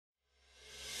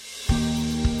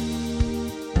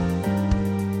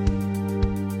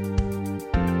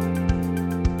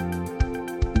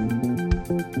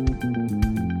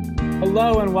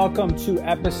Hello and welcome to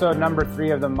episode number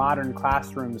 3 of the Modern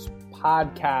Classrooms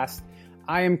podcast.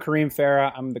 I am Kareem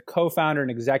Farah. I'm the co-founder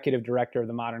and executive director of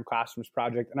the Modern Classrooms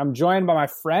Project, and I'm joined by my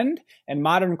friend and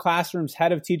Modern Classrooms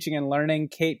head of teaching and learning,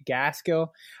 Kate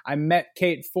Gaskill. I met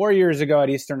Kate 4 years ago at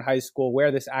Eastern High School,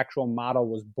 where this actual model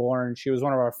was born. She was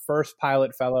one of our first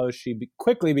pilot fellows. She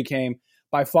quickly became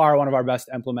by far one of our best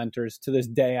implementers. To this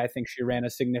day, I think she ran a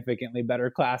significantly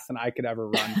better class than I could ever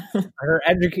run.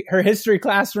 Her history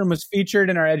classroom was featured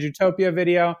in our Edutopia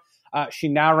video. She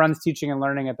now runs teaching and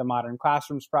learning at the Modern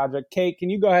Classrooms Project. Kate, can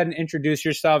you go ahead and introduce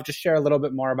yourself? Just share a little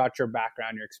bit more about your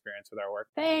background, your experience with our work.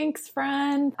 Thanks,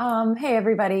 friend. Hey,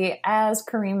 everybody. As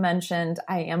Kareem mentioned,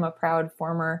 I am a proud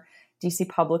former DC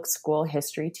public school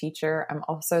history teacher. I'm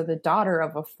also the daughter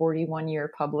of a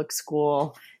 41-year public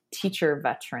school teacher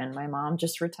veteran. My mom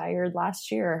just retired last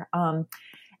year.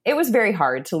 It was very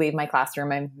hard to leave my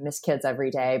classroom. I miss kids every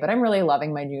day, but I'm really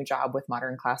loving my new job with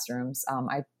Modern Classrooms.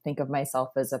 I think of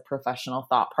myself as a professional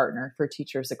thought partner for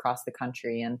teachers across the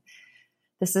country. And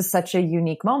this is such a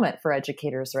unique moment for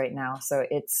educators right now. So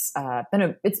it's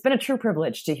been a true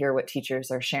privilege to hear what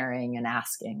teachers are sharing and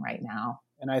asking right now.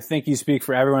 And I think you speak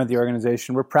for everyone at the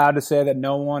organization. We're proud to say that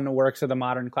no one works at the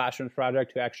Modern Classrooms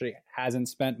Project who actually hasn't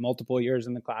spent multiple years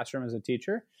in the classroom as a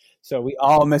teacher. So we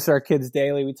all miss our kids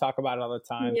daily. We talk about it all the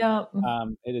time. Yep.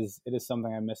 It is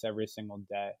something I miss every single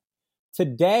day.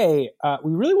 Today,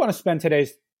 we really want to spend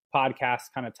today's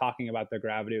podcast kind of talking about the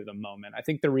gravity of the moment. I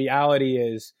think the reality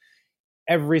is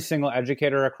every single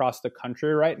educator across the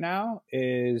country right now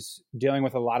is dealing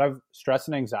with a lot of stress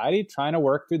and anxiety, trying to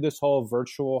work through this whole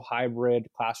virtual hybrid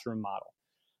classroom model.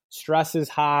 Stress is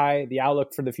high. The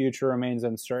outlook for the future remains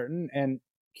uncertain. And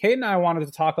Kate and I wanted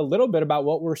to talk a little bit about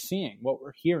what we're seeing, what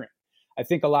we're hearing. I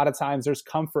think a lot of times there's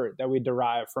comfort that we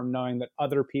derive from knowing that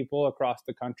other people across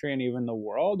the country and even the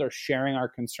world are sharing our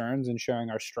concerns and sharing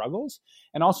our struggles,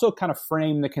 and also kind of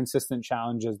frame the consistent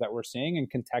challenges that we're seeing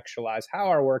and contextualize how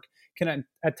our work can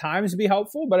at times be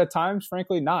helpful, but at times,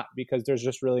 frankly, not, because there's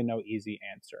just really no easy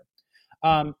answer.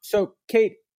 So,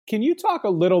 Kate, can you talk a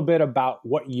little bit about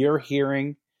what you're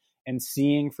hearing and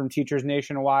seeing from teachers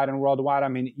nationwide and worldwide? I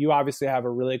mean, you obviously have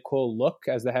a really cool look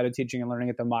as the head of teaching and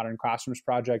learning at the Modern Classrooms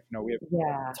Project. You know, we have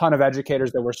a ton of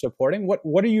educators that we're supporting.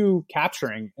 What are you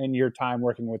capturing in your time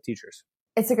working with teachers?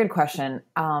 It's a good question.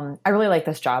 I really like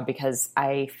this job because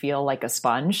I feel like a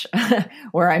sponge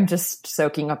where I'm just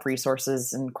soaking up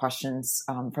resources and questions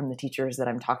from the teachers that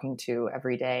I'm talking to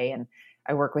every day. And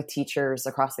I work with teachers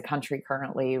across the country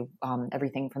currently,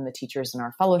 everything from the teachers in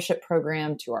our fellowship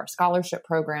program to our scholarship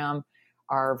program,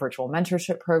 our virtual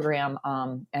mentorship program.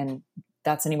 And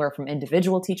that's anywhere from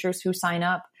individual teachers who sign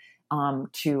up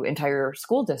to entire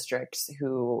school districts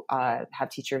who have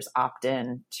teachers opt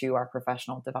in to our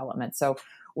professional development. So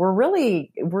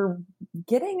we're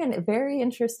getting a very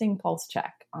interesting pulse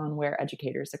check on where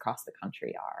educators across the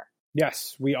country are.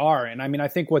 Yes, we are. And I mean, I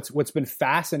think what's been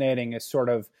fascinating is sort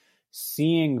of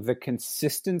seeing the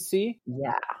consistency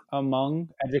among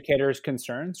educators'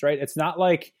 concerns, right? It's not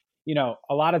like, you know,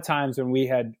 a lot of times when we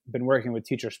had been working with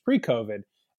teachers pre-COVID,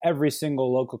 every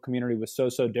single local community was so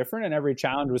different and every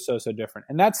challenge was so different.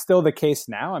 And that's still the case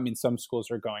now. I mean, some schools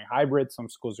are going hybrid, some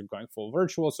schools are going full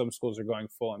virtual, some schools are going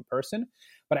full in person.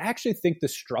 But I actually think the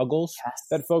struggles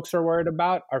that folks are worried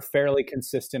about are fairly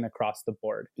consistent across the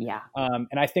board. Yeah.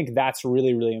 And I think that's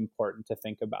really, really important to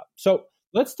think about. So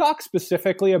let's talk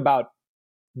specifically about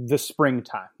the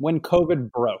springtime when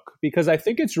COVID broke, because I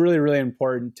think it's really, really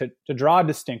important to draw a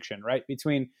distinction, right,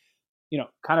 between, you know,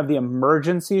 kind of the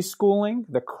emergency schooling,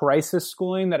 the crisis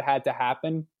schooling that had to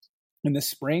happen in the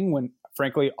spring when,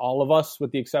 frankly, all of us,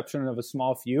 with the exception of a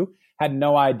small few, had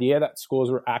no idea that schools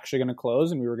were actually going to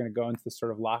close and we were going to go into this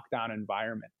sort of lockdown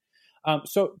environment.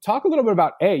 So talk a little bit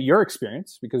about, your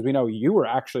experience, because we know you were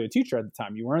actually a teacher at the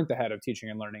time. You weren't the head of teaching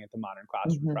and learning at the Modern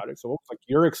Classroom Project. So what was like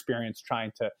your experience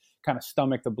trying to kind of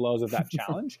stomach the blows of that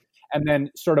challenge? And then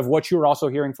sort of what you were also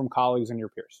hearing from colleagues and your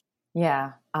peers.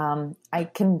 Yeah, I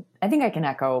think I can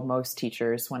echo most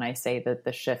teachers when I say that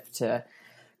the shift to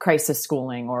crisis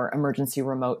schooling or emergency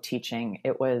remote teaching,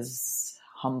 it was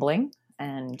humbling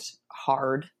and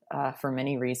hard for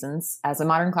many reasons. As a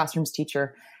Modern Classrooms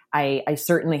teacher, I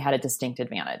certainly had a distinct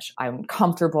advantage. I'm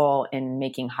comfortable in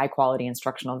making high quality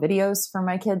instructional videos for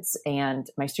my kids, and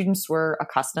my students were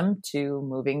accustomed to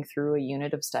moving through a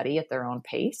unit of study at their own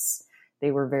pace.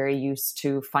 They were very used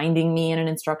to finding me in an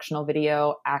instructional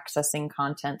video, accessing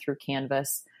content through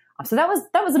Canvas. So that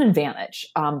was an advantage.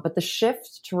 But the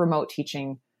shift to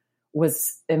emergency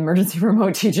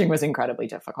remote teaching was incredibly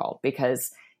difficult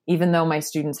because even though my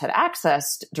students had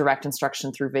accessed direct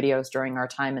instruction through videos during our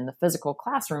time in the physical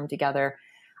classroom together,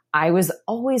 I was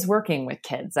always working with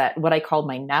kids at what I called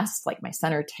my nest, like my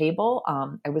center table.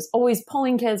 I was always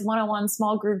pulling kids one-on-one,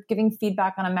 small group, giving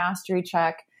feedback on a mastery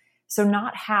check. So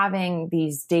not having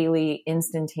these daily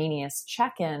instantaneous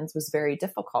check-ins was very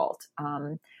difficult.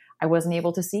 I wasn't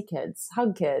able to see kids,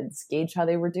 hug kids, gauge how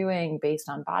they were doing based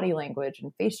on body language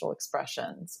and facial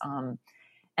expressions.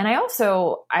 And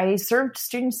I served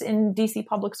students in DC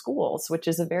public schools, which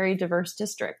is a very diverse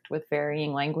district with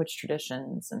varying language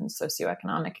traditions and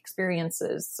socioeconomic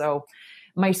experiences. So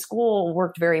my school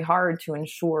worked very hard to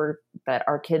ensure that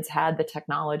our kids had the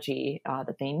technology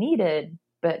that they needed,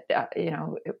 but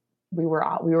we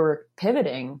were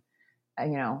pivoting,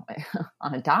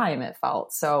 on a dime, it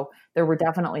felt. So there were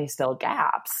definitely still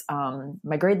gaps.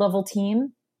 My grade level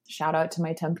team, shout out to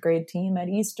my 10th grade team at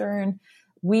Eastern,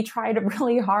 we tried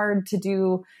really hard to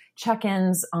do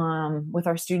check-ins with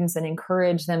our students and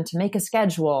encourage them to make a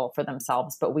schedule for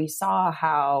themselves. But we saw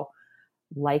how,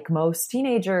 like most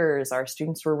teenagers, our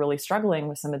students were really struggling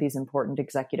with some of these important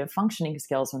executive functioning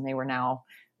skills when they were now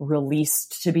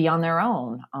released to be on their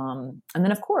own. And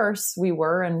then, of course, we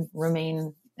were and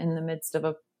remain in the midst of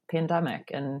a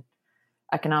pandemic and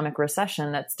economic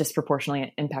recession that's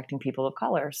disproportionately impacting people of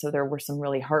color. So there were some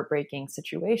really heartbreaking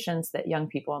situations that young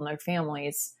people and their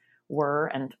families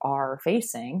were and are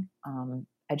facing.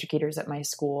 Educators at my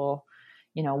school,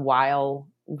 while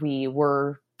we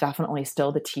were definitely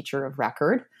still the teacher of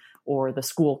record or the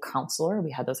school counselor,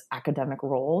 we had those academic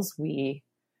roles. We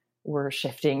were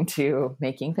shifting to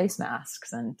making face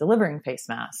masks and delivering face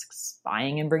masks,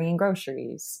 buying and bringing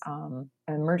groceries.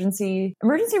 Emergency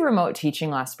remote teaching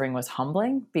last spring was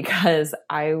humbling because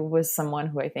I was someone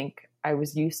who I think I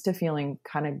was used to feeling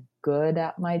kind of good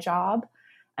at my job.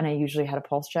 And I usually had a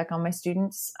pulse check on my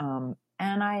students. And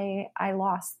I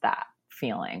lost that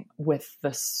feeling with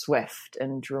the swift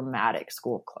and dramatic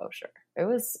school closure. It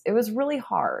was really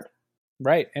hard.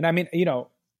 Right. And I mean,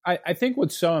 I think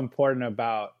what's so important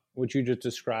about what you just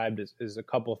described is a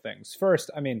couple things. First,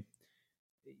 I mean,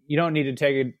 you don't need to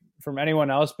take it from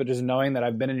anyone else, but just knowing that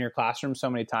I've been in your classroom so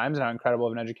many times and how incredible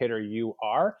of an educator you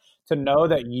are, to know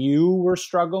that you were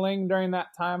struggling during that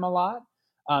time a lot,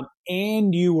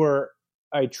 and you were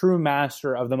a true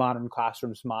master of the modern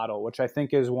classrooms model, which I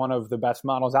think is one of the best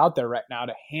models out there right now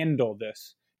to handle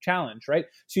this challenge, right?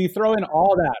 So you throw in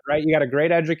all that, right? You got a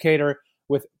great educator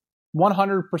with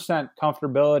 100%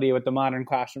 comfortability with the modern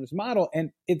classrooms model, and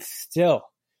it's still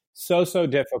so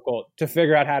difficult to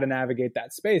figure out how to navigate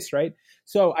that space, right?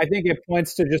 So I think it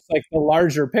points to just like the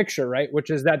larger picture, right? Which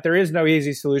is that there is no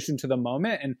easy solution to the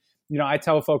moment. And, I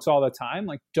tell folks all the time,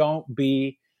 like, don't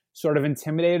be sort of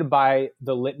intimidated by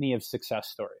the litany of success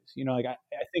stories. I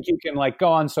think you can like go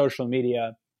on social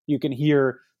media, you can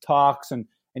hear talks and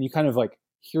you kind of like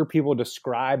hear people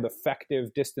describe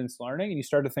effective distance learning, and you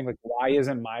start to think like, why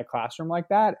isn't my classroom like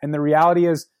that? And the reality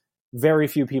is very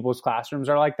few people's classrooms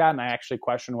are like that. And I actually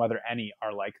question whether any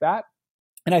are like that.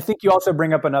 And I think you also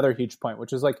bring up another huge point,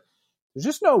 which is like, there's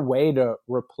just no way to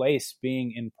replace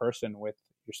being in person with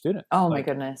your students. Oh like,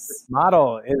 my goodness. This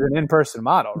model is an in-person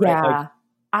model, right? Yeah.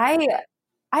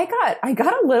 I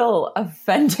got a little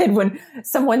offended when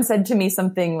someone said to me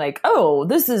something like, "Oh,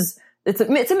 it's a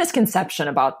misconception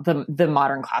about the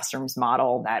modern classrooms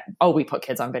model that, we put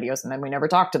kids on videos and then we never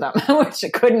talk to them," which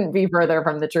couldn't be further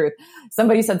from the truth.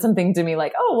 Somebody said something to me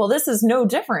like, "Oh, well, this is no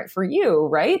different for you,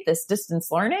 right? This distance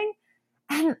learning."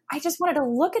 And I just wanted to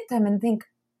look at them and think,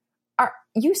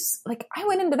 I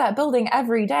went into that building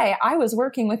every day. I was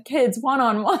working with kids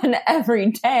one-on-one every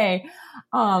day.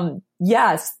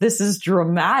 Yes, this is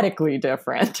dramatically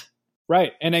different.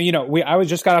 Right. And then, I was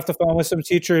just got off the phone with some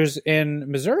teachers in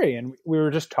Missouri, and we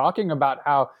were just talking about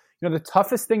how, the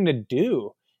toughest thing to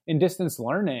do in distance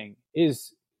learning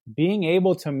is being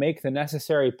able to make the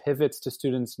necessary pivots to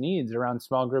students' needs around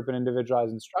small group and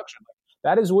individualized instruction.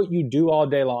 That is what you do all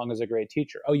day long as a great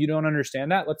teacher. Oh, you don't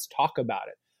understand that? Let's talk about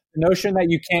it. The notion that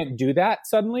you can't do that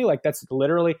suddenly, like that's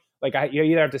literally like you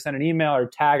either have to send an email or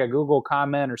tag a Google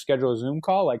comment or schedule a Zoom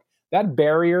call. Like that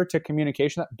barrier to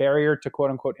communication, that barrier to quote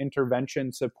unquote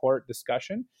intervention, support,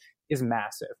 discussion is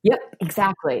massive. Yep,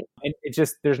 exactly. And it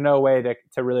just, there's no way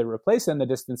to really replace it in the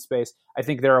distance space. I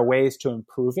think there are ways to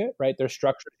improve it, right? There's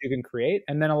structures you can create.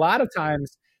 And then a lot of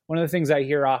times, one of the things I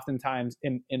hear oftentimes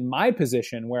in my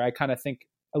position where I kind of think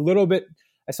a little bit,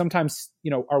 I sometimes,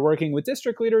 are working with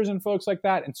district leaders and folks like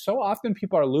that. And so often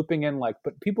people are looping in like,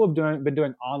 but people have been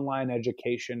doing online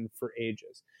education for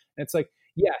ages. And it's like,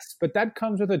 Yes, but that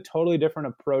comes with a totally different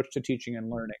approach to teaching and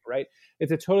learning, right?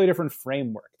 It's a totally different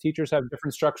framework. Teachers have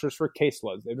different structures for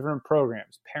caseloads. They have different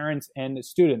programs. Parents and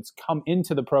students come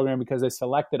into the program because they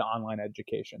selected online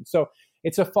education. So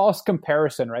it's a false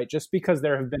comparison, right? Just because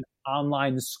there have been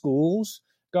online schools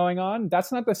going on,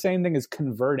 that's not the same thing as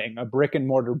converting a brick and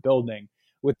mortar building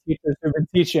with teachers who've been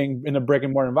teaching in a brick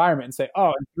and mortar environment and say, oh,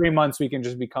 in 3 months we can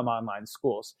just become online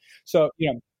schools. So,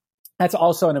 that's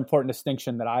also an important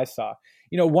distinction that I saw.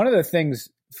 One of the things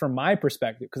from my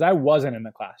perspective, because I wasn't in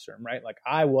the classroom, right? Like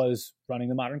I was running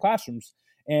the modern classrooms.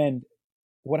 And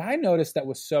what I noticed that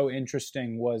was so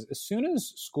interesting was as soon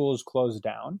as schools closed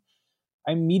down,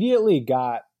 I immediately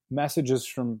got messages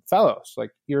from fellows like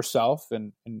yourself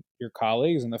and your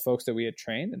colleagues and the folks that we had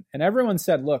trained. And everyone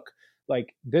said, look,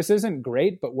 like this isn't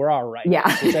great, but we're all right.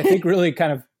 Yeah. Which I think really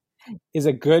kind of is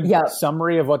a good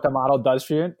summary of what the model does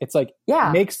for you. It's like,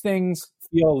 makes things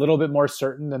feel a little bit more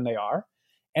certain than they are.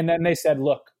 And then they said,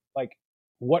 look, like,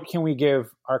 what can we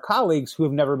give our colleagues who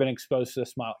have never been exposed to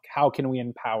this model? How can we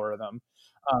empower them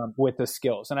with the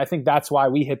skills? And I think that's why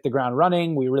we hit the ground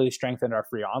running. We really strengthened our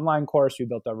free online course. We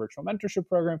built our virtual mentorship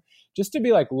program just to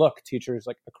be like, look, teachers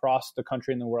like across the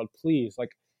country and the world, please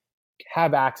like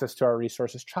have access to our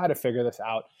resources, try to figure this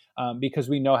out because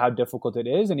we know how difficult it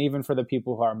is. And even for the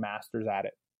people who are masters at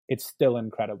it, it's still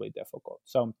incredibly difficult.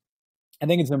 So I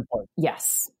think it's important.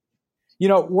 Yes.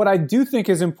 What I do think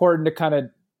is important to kind of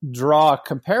draw a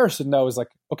comparison though is like,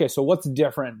 okay, so what's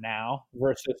different now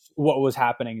versus what was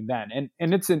happening then?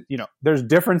 And it's, there's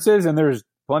differences and there's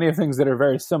plenty of things that are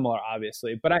very similar,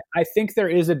 obviously. But I think there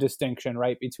is a distinction,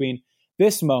 right, between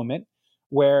this moment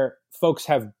where folks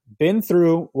have been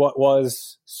through what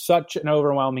was such an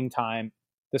overwhelming time.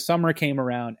 The summer came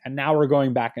around and now we're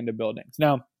going back into buildings.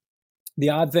 Now, the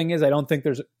odd thing is I don't think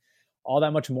there's all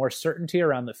that much more certainty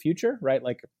around the future, right?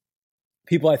 Like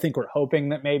people, I think, were hoping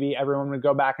that maybe everyone would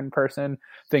go back in person.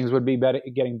 Things would be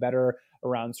getting better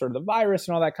around sort of the virus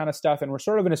and all that kind of stuff. And we're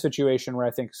sort of in a situation where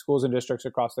I think schools and districts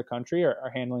across the country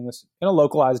are handling this in a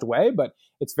localized way, but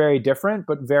it's very different,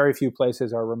 but very few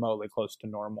places are remotely close to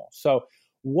normal. So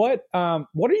what are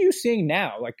you seeing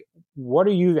now? Like,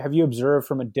 have you observed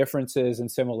from a differences and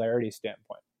similarities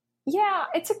standpoint? Yeah,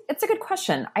 it's a good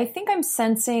question. I think I'm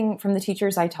sensing from the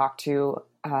teachers I talk to,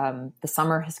 the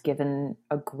summer has given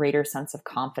a greater sense of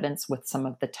confidence with some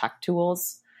of the tech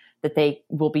tools that they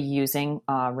will be using,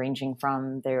 ranging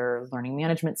from their learning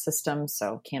management systems,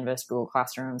 so Canvas, Google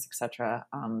Classrooms, et cetera,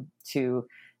 to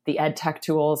the ed tech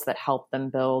tools that help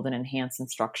them build and enhance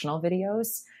instructional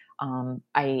videos.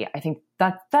 I think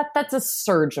that's a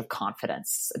surge of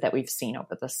confidence that we've seen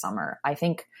over the summer. I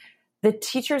think the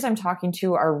teachers I'm talking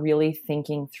to are really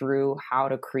thinking through how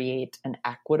to create an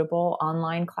equitable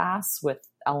online class with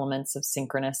elements of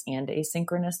synchronous and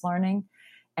asynchronous learning.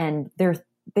 And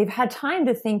they've had time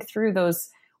to think through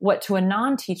those, what to a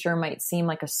non-teacher might seem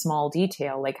like a small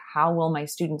detail, like how will my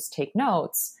students take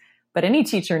notes? But any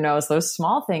teacher knows those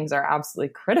small things are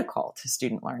absolutely critical to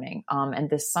student learning. And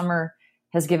this summer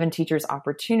has given teachers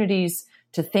opportunities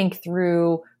to think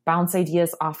through, bounce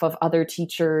ideas off of other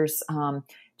teachers,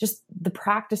 just the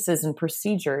practices and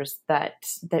procedures that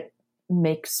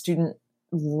make student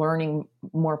learning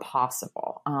more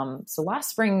possible. So last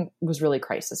spring was really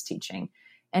crisis teaching.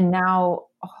 And now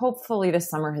hopefully this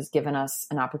summer has given us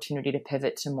an opportunity to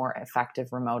pivot to more effective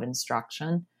remote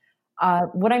instruction.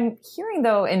 What I'm hearing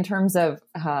though, in terms of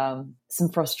some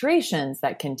frustrations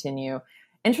that continue,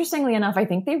 interestingly enough, I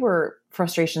think they were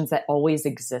frustrations that always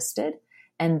existed.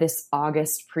 And this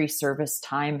August pre-service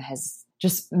time has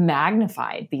just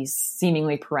magnified these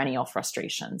seemingly perennial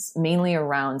frustrations, mainly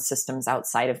around systems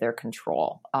outside of their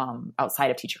control,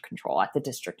 outside of teacher control at the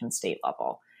district and state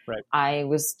level. Right. I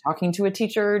was talking to a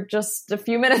teacher just a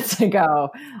few minutes ago.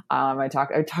 I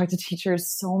talked to teachers,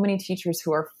 so many teachers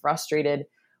who are frustrated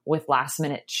with last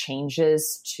minute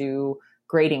changes to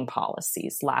grading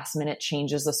policies, last minute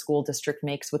changes a school district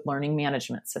makes with learning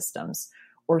management systems,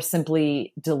 or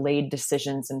simply delayed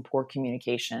decisions and poor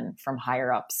communication from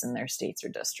higher ups in their states or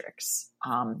districts.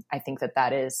 I think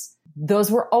those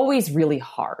were always really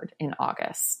hard in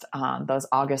August, those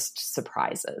August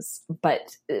surprises.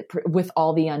 But with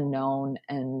all the unknown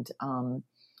and kind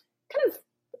of,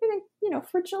 I think,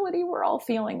 fragility we're all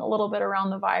feeling a little bit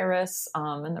around the virus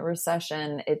and the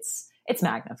recession, it's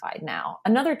magnified now.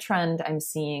 Another trend I'm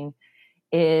seeing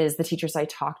is the teachers I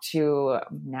talk to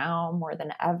now more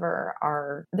than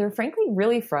ever they're frankly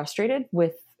really frustrated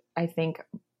with, I think,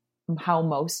 how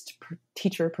most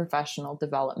teacher professional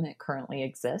development currently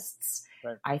exists.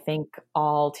 Right. I think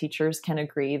all teachers can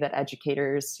agree that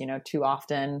educators, too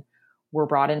often were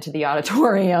brought into the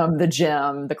auditorium, the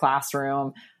gym, the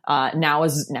classroom. Now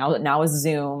is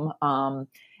Zoom.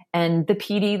 And the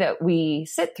PD that we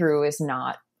sit through is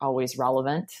not always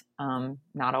relevant,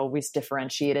 not always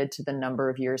differentiated to the number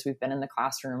of years we've been in the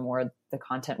classroom or the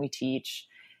content we teach.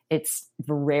 It's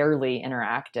rarely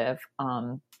interactive.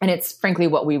 And it's frankly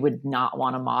what we would not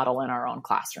want to model in our own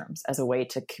classrooms as a way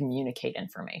to communicate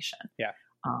information. Yeah.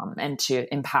 And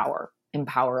to empower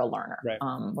a learner, right.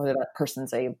 Whether that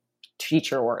person's a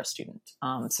teacher or a student.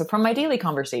 So from my daily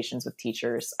conversations with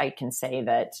teachers, I can say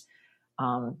that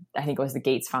I think it was the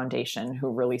Gates Foundation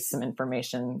who released some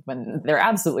information when they're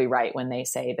absolutely right when they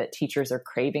say that teachers are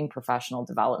craving professional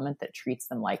development that treats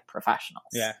them like professionals.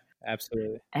 Yeah,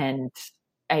 absolutely. And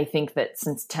I think that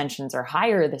since tensions are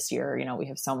higher this year, we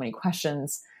have so many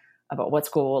questions about what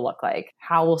school will look like,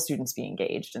 how will students be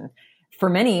engaged, and for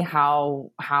many,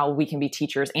 how we can be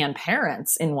teachers and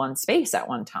parents in one space at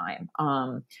one time.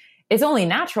 It's only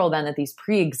natural then that these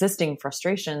pre-existing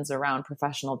frustrations around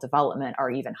professional development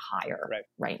are even higher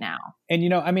right now. And,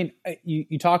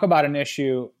 you talk about an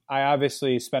issue. I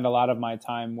obviously spend a lot of my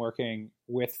time working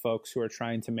with folks who are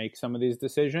trying to make some of these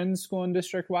decisions school and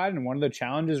district wide. And one of the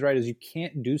challenges, right, is you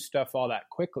can't do stuff all that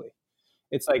quickly.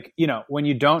 It's like, when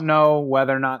you don't know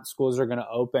whether or not schools are going to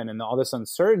open and all this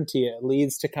uncertainty, it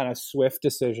leads to kind of swift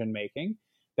decision making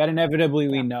that inevitably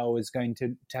we know is going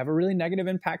to have a really negative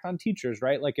impact on teachers,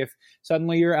 right? Like if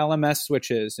suddenly your LMS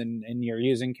switches and you're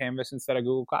using Canvas instead of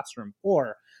Google Classroom,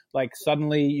 or like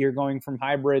suddenly you're going from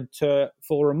hybrid to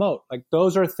full remote, like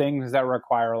those are things that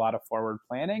require a lot of forward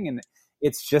planning. And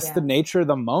it's just the nature of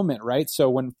the moment, right? So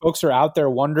when folks are out there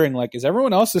wondering, like, is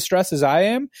everyone else as stressed as I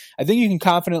am? I think you can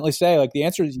confidently say, like, the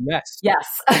answer is yes. Yes.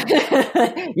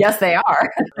 Yes, they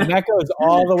are. And that goes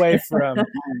all the way from,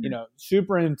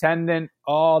 superintendent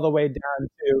all the way down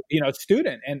to,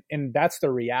 student. And that's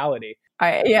the reality.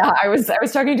 I was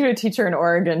talking to a teacher in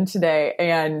Oregon today,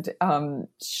 and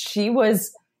she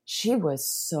was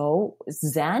so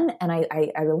zen. And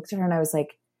I looked at her and I was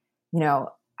like,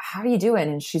 how are you doing?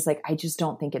 And she's like, I just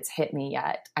don't think it's hit me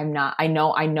yet. I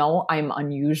know I'm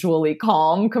unusually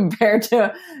calm compared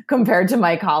to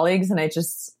my colleagues. And I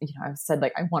just, I've said,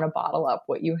 like, I want to bottle up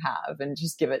what you have and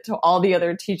just give it to all the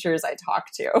other teachers I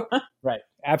talk to. Right.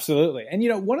 Absolutely. And,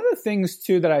 one of the things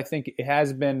too, that I think it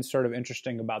has been sort of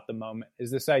interesting about the moment is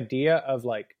this idea of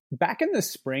like, back in the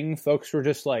spring, folks were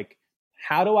just like,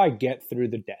 how do I get through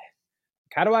the day?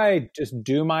 How do I just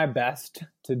do my best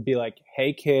to be like,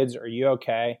 hey, kids, are you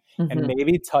okay? Mm-hmm. And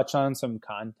maybe touch on some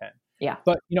content. Yeah.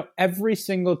 But, every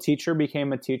single teacher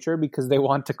became a teacher because they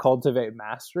want to cultivate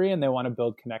mastery and they want to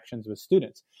build connections with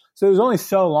students. So there's only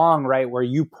so long, right, where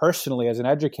you personally as an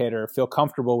educator feel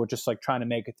comfortable with just like trying to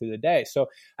make it through the day. So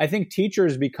I think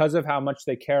teachers, because of how much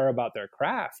they care about their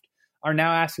craft, are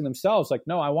now asking themselves, like,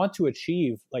 no, I want to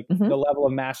achieve like the level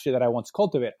of mastery that I once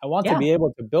cultivated. I want to be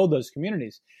able to build those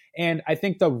communities. And I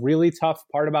think the really tough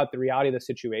part about the reality of the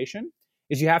situation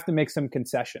is you have to make some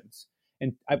concessions.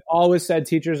 And I've always said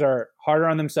teachers are harder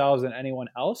on themselves than anyone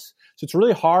else. So it's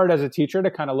really hard as a teacher to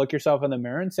kind of look yourself in the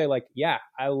mirror and say, like, yeah,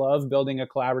 I love building a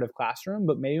collaborative classroom,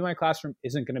 but maybe my classroom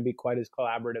isn't going to be quite as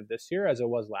collaborative this year as it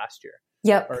was last year.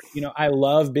 Yep. Or, I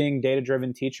love being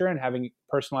data-driven teacher and having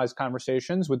personalized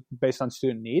conversations based on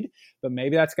student need, but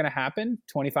maybe that's going to happen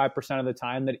 25% of the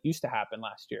time that it used to happen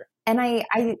last year. And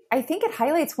I think it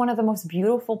highlights one of the most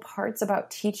beautiful parts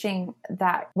about teaching,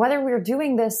 that whether we're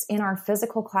doing this in our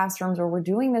physical classrooms or we're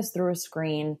doing this through a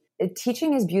screen,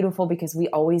 teaching is beautiful because we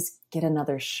always get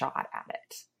another shot at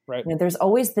it. Right. There's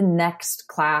always the next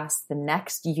class, the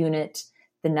next unit,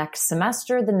 the next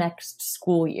semester, the next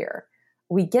school year.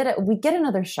 We get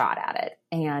another shot at it.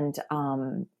 And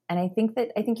I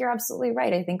think you're absolutely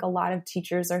right. I think a lot of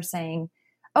teachers are saying,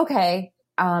 okay,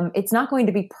 it's not going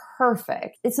to be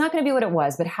perfect. It's not going to be what it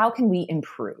was, but how can we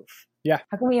improve? Yeah.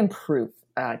 How can we improve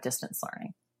distance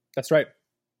learning? That's right.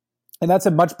 And that's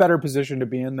a much better position to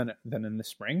be in than in the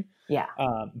spring. Yeah.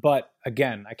 But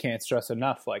again, I can't stress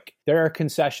enough, like there are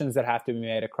concessions that have to be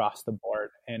made across the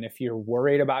board. And if you're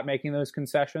worried about making those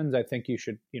concessions, I think you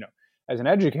should, as an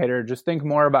educator, just think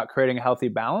more about creating a healthy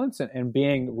balance and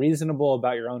being reasonable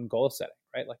about your own goal setting,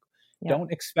 right? Like,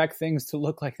 don't expect things to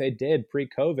look like they did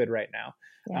pre-COVID right now.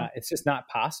 Yeah. It's just not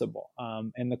possible.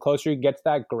 And the closer you get to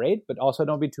that, great, but also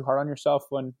don't be too hard on yourself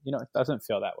when, it doesn't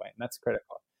feel that way. And that's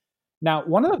critical. Now,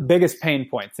 one of the biggest pain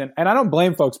points, and I don't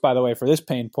blame folks, by the way, for this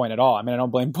pain point at all. I mean, I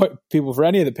don't blame people for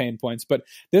any of the pain points, but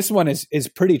this one is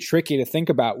pretty tricky to think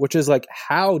about, which is like,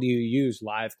 how do you use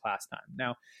live class time?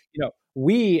 Now,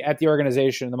 we at the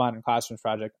organization, the Modern Classrooms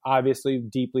Project, obviously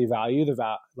deeply value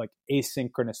like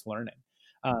asynchronous learning.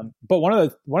 But one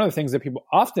of the things that people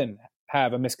often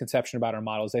have a misconception about our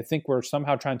models. They think we're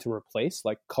somehow trying to replace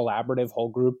like collaborative whole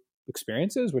group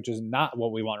experiences, which is not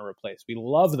what we want to replace. We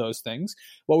love those things.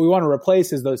 What we want to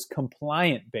replace is those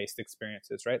compliant based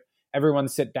experiences, right? Everyone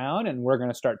sit down and we're going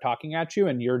to start talking at you.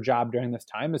 And your job during this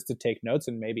time is to take notes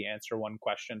and maybe answer one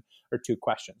question or two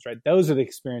questions, right? Those are the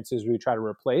experiences we try to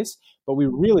replace, but we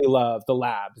really love the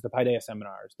labs, the Paideia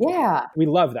seminars. Yeah. We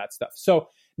love that stuff. So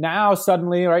now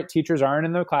suddenly, right, teachers aren't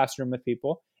in the classroom with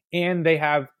people and they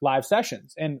have live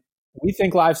sessions. And we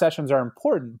think live sessions are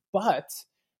important, but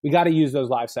we got to use those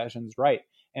live sessions right.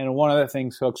 And one of the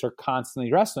things folks are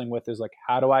constantly wrestling with is like,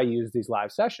 how do I use these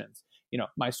live sessions?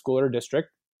 My school or district,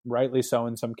 rightly so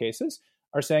in some cases,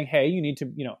 are saying, hey, you need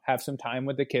to, have some time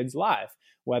with the kids live,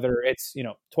 whether it's,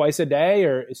 twice a day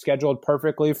or scheduled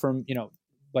perfectly from,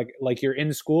 like you're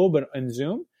in school, but in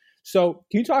Zoom. So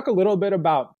can you talk a little bit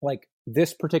about like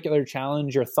this particular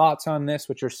challenge, your thoughts on this,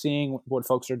 what you're seeing, what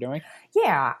folks are doing?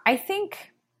 Yeah, I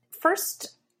think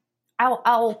first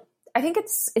I think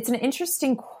it's an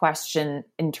interesting question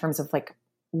in terms of like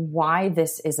why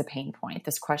this is a pain point,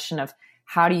 this question of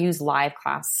how to use live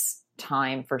class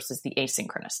time versus the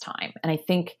asynchronous time. And I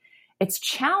think it's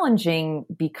challenging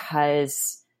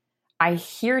because I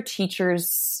hear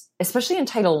teachers, especially in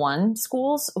Title I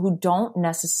schools, who don't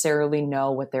necessarily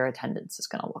know what their attendance is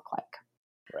going to look like.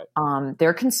 Right.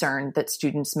 They're concerned that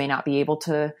students may not be able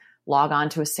to log on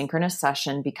to a synchronous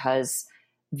session because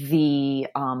the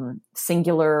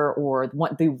singular or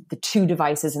the two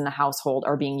devices in the household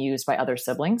are being used by other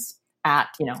siblings at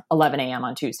 11 a.m.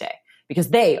 on Tuesday, because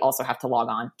they also have to log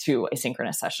on to a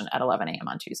synchronous session at 11 a.m.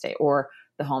 on Tuesday, or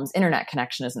the home's internet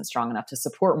connection isn't strong enough to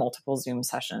support multiple Zoom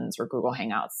sessions or Google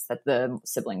Hangouts that the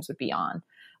siblings would be on,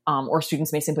 or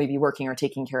students may simply be working or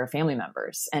taking care of family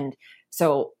members. And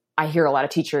so I hear a lot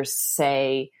of teachers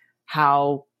say,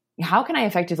 how can I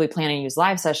effectively plan and use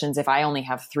live sessions if I only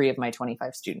have 3 of my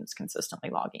 25 students consistently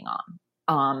logging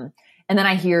on? And then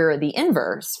I hear the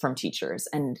inverse from teachers,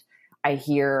 and I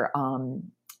hear,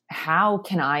 how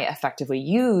can I effectively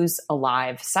use a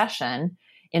live session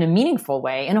in a meaningful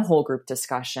way, in a whole group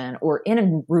discussion or in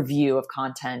a review of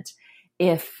content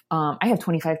if I have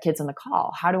 25 kids on the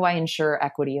call? How do I ensure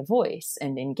equity of voice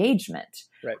and engagement?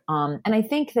 Right. And I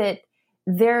think that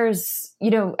there's,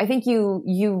 I think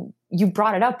you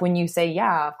brought it up when you say,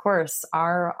 yeah, of course,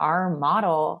 our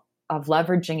model of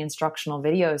leveraging instructional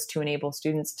videos to enable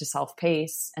students to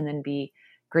self-pace and then be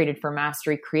graded for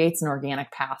mastery creates an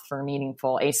organic path for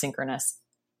meaningful asynchronous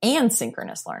and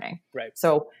synchronous learning. Right.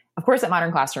 So, of course, at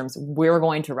Modern Classrooms, we're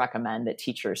going to recommend that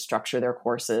teachers structure their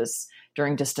courses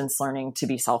during distance learning to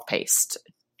be self-paced,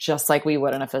 just like we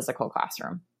would in a physical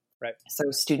classroom. Right.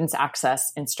 So students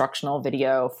access instructional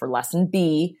video for lesson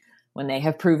B when they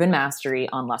have proven mastery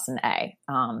on lesson A.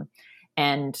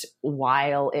 And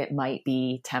while it might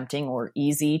be tempting or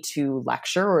easy to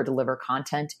lecture or deliver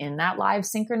content in that live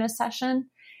synchronous session,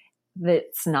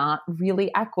 that's not really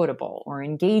equitable or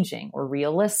engaging or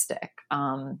realistic.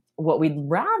 What we'd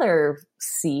rather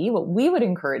see, what we would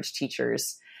encourage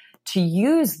teachers to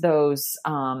use those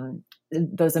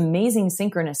amazing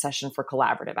synchronous sessions for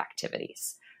collaborative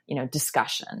activities.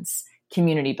 Discussions,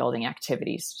 community building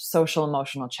activities, social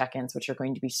emotional check-ins, which are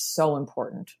going to be so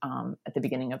important at the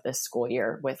beginning of this school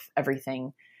year with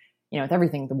everything,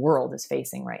 the world is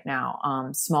facing right now.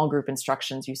 Small group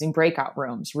instructions using breakout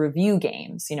rooms, review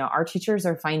games. Our teachers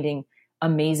are finding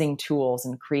amazing tools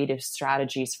and creative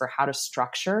strategies for how to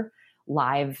structure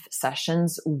live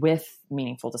sessions with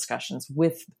meaningful discussions,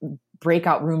 with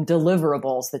breakout room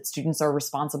deliverables that students are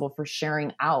responsible for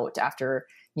sharing out after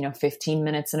 15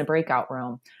 minutes in a breakout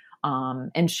room,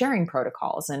 and sharing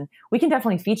protocols. And we can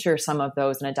definitely feature some of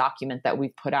those in a document that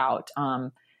we've put out.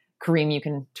 Kareem, you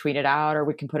can tweet it out, or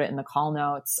we can put it in the call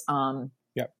notes.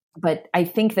 Yep. But I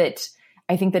think that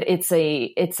it's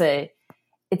a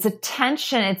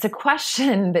tension. It's a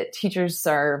question that teachers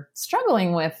are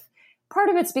struggling with. Part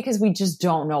of it's because we just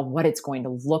don't know what it's going to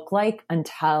look like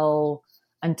until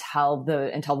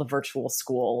the virtual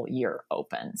school year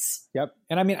opens. Yep.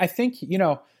 And I mean, I think,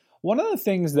 one of the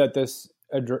things that this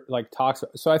talks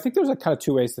about, so I think there's kind of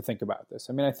two ways to think about this.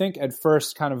 I mean, I think at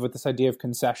first kind of with this idea of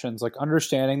concessions, like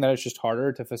understanding that it's just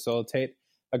harder to facilitate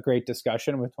a great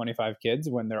discussion with 25 kids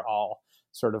when they're all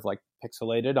sort of like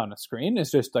pixelated on a screen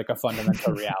is just like a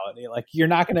fundamental reality. Like you're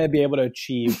not going to be able to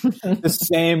achieve the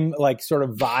same like sort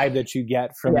of vibe that you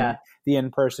get from the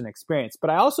in-person experience. But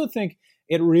I also think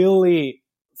it really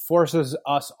forces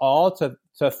us all to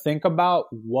think about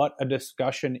what a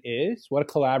discussion is, what a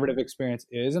collaborative experience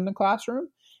is in the classroom,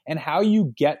 and how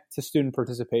you get to student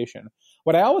participation.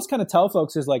 What I always kind of tell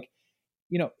folks is like,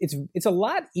 it's a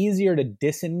lot easier to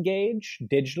disengage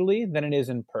digitally than it is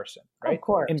in person, right? Of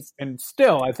course. And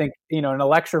still, I think, in a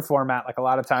lecture format, like a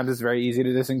lot of times it's very easy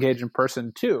to disengage in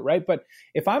person too, right? But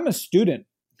if I'm a student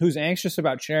who's anxious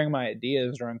about sharing my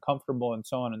ideas or uncomfortable and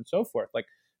so on and so forth, like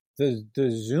the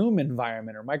Zoom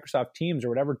environment or Microsoft Teams or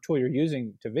whatever tool you're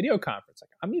using to video conference, like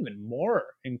I'm even more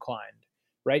inclined,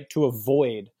 right, to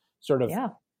avoid sort of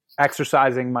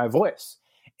exercising my voice.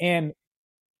 And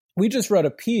we just wrote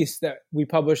a piece that we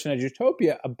published in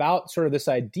Edutopia about sort of this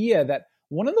idea that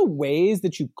one of the ways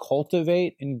that you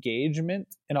cultivate engagement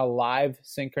in a live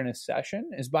synchronous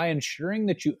session is by ensuring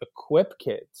that you equip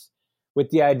kids with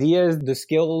the ideas, the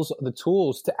skills, the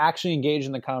tools to actually engage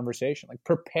in the conversation, like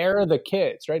prepare the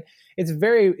kids, right?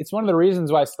 It's one of the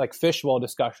reasons why like fishbowl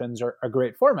discussions are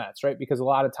great formats, right? Because a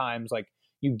lot of times, like,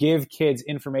 you give kids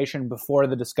information before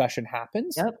the discussion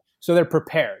happens. So they're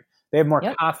prepared. They have more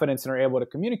confidence and are able to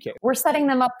communicate. We're setting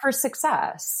them up for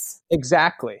success.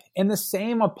 Exactly. And the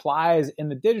same applies in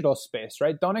the digital space,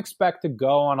 right? Don't expect to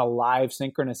go on a live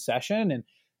synchronous session and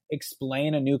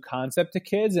explain a new concept to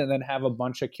kids and then have a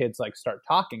bunch of kids like start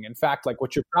talking. In fact, like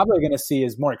what you're probably going to see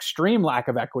is more extreme lack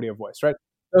of equity of voice, right?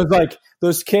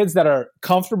 Those kids that are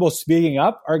comfortable speaking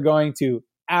up are going to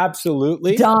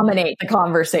absolutely dominate the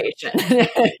conversation.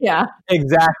 Yeah,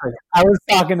 exactly. I was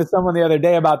talking to someone the other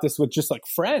day about this with just like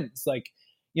friends. Like,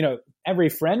 every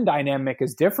friend dynamic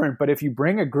is different, but if you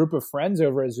bring a group of friends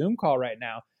over a Zoom call right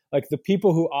now, like the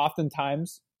people who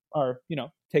oftentimes are,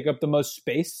 take up the most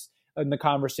space in the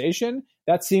conversation,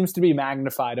 that seems to be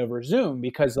magnified over Zoom,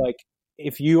 because like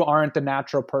if you aren't the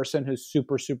natural person who's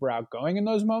super, super outgoing in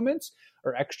those moments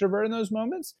or extrovert in those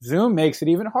moments, Zoom makes it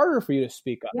even harder for you to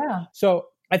speak up. Yeah. So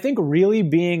I think really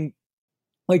being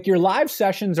like, your live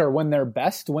sessions are when they're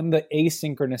best, when the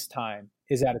asynchronous time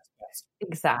is at its best.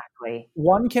 Exactly.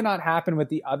 One cannot happen with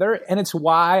the other. And it's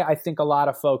why I think a lot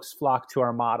of folks flock to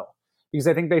our model, because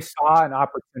I think they saw an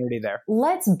opportunity there.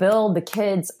 Let's build the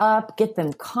kids up, get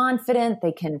them confident.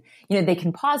 They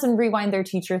can pause and rewind their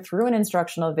teacher through an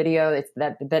instructional video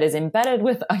that is embedded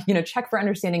with, check for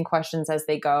understanding questions as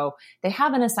they go. They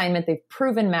have an assignment. They've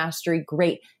proven mastery.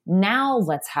 Great. Now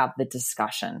let's have the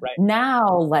discussion. Right. Now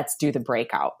let's do the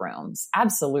breakout rooms.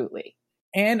 Absolutely.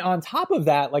 And on top of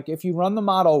that, like if you run the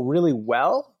model really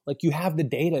well, like you have the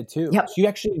data too. Yep. So you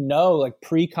actually know, like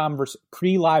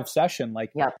pre-live session,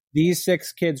 like these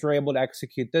 6 kids were able to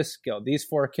execute this skill. These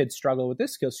 4 kids struggle with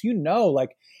this skill. So you're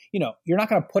not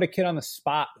going to put a kid on the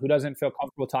spot who doesn't feel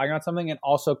comfortable talking about something and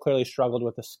also clearly struggled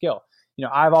with a skill.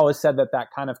 I've always said that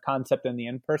kind of concept in the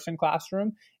in-person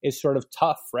classroom is sort of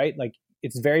tough, right? Like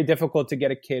it's very difficult to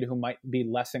get a kid who might be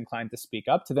less inclined to speak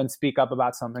up to then speak up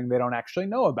about something they don't actually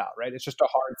know about, right? It's just a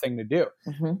hard thing to do.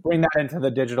 Mm-hmm. Bring that into the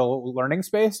digital learning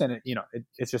space and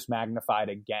it's just magnified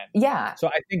again. Yeah. So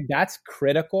I think that's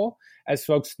critical as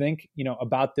folks think,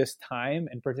 about this time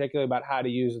and particularly about how to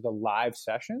use the live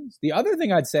sessions. The other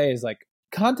thing I'd say is like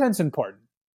content's important.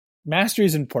 Mastery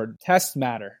is important. Tests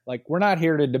matter. Like we're not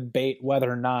here to debate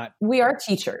whether or not we are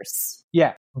teachers.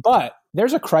 Yeah. But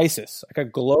there's a crisis, like a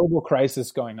global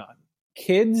crisis going on.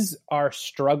 Kids are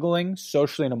struggling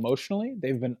socially and emotionally.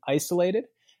 They've been isolated.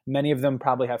 Many of them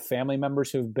probably have family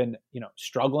members who've been,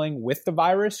 struggling with the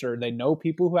virus, or they know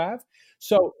people who have.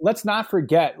 So let's not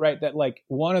forget, right, that like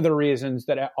one of the reasons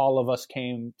that all of us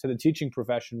came to the teaching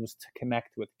profession was to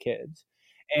connect with kids.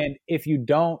 And if you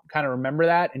don't kind of remember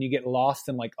that and you get lost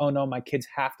in like, oh no, my kids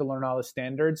have to learn all the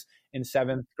standards in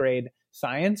 7th grade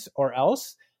science or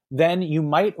else, then you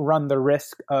might run the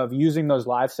risk of using those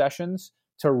live sessions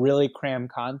to really cram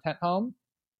content home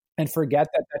and forget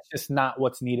that that's just not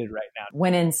what's needed right now.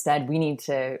 When instead we need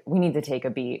to take a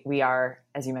beat. We are,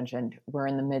 as you mentioned, we're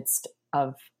in the midst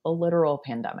of a literal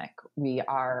pandemic. We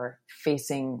are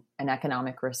facing an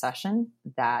economic recession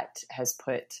that has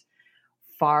put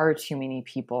far too many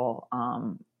people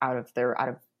out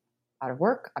of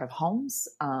work, out of homes.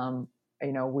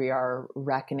 We are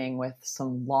reckoning with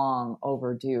some long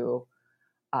overdue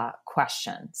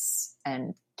questions,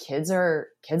 and kids are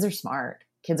smart.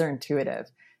 Kids are intuitive,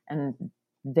 and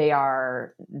they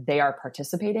are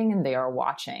participating and they are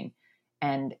watching.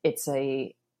 And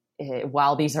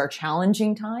while these are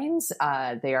challenging times,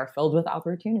 they are filled with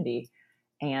opportunity.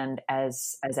 And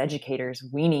as educators,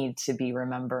 we need to be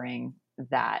remembering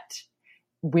that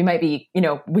we might be,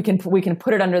 we can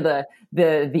put it under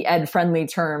the ed friendly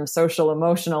term, social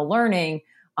emotional learning.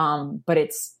 But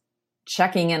it's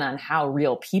checking in on how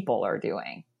real people are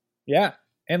doing. Yeah.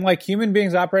 And like human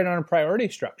beings operate on a priority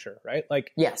structure, right?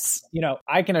 Like, yes,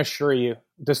 I can assure you,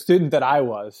 the student that I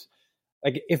was,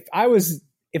 like if I was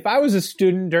if I was a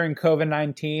student during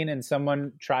COVID-19 and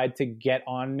someone tried to get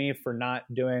on me for not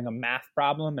doing a math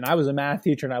problem, and I was a math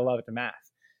teacher and I loved math,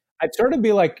 I'd sort of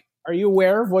be like, are you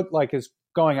aware of what like is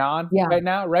going on right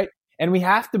now? Right. And we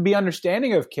have to be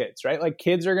understanding of kids, right? Like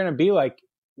kids are going to be like,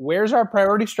 where's our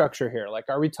priority structure here? Like,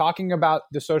 are we talking about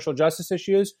the social justice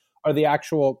issues or the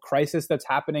actual crisis that's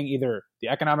happening, either the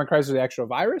economic crisis or the actual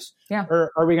virus? Yeah.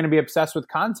 Or are we going to be obsessed with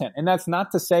content? And that's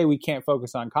not to say we can't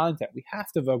focus on content. We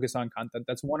have to focus on content.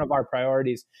 That's one of our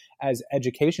priorities as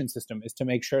education system, is to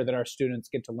make sure that our students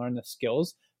get to learn the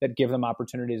skills that give them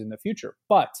opportunities in the future.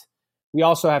 But we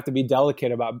also have to be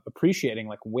delicate about appreciating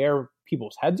like where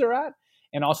people's heads are at,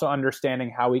 and also understanding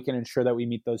how we can ensure that we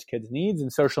meet those kids' needs.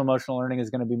 And social emotional learning is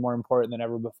going to be more important than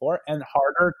ever before and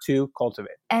harder to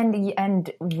cultivate.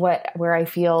 And where I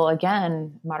feel,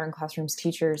 again, modern classrooms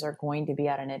teachers are going to be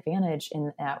at an advantage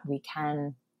in that we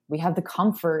have the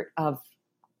comfort of,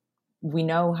 we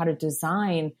know how to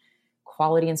design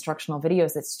quality instructional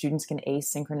videos that students can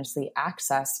asynchronously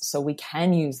access. So we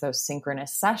can use those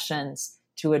synchronous sessions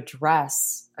to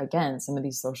address, again, some of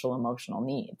these social emotional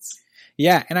needs.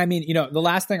 Yeah. And I mean, the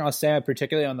last thing I'll say,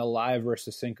 particularly on the live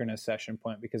versus synchronous session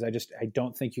point, because I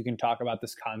don't think you can talk about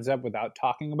this concept without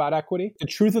talking about equity. The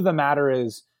truth of the matter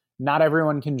is not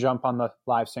everyone can jump on the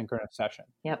live synchronous session.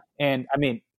 Yep. And I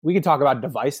mean, we can talk about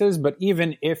devices, but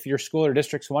even if your school or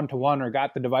district's one-to-one or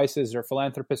got the devices, or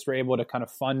philanthropists are able to kind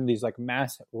of fund these like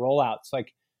mass rollouts,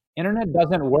 like internet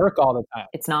doesn't work all the time.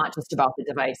 It's not just about the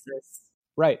devices.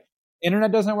 Right.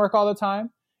 Internet doesn't work all the time.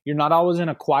 You're not always in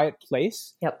a quiet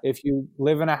place. Yep. If you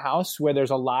live in a house where there's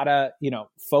a lot of,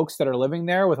 folks that are living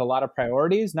there with a lot of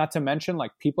priorities, not to mention like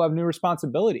people have new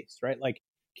responsibilities, right? Like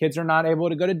kids are not able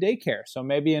to go to daycare. So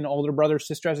maybe an older brother or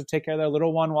sister has to take care of their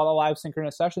little one while the live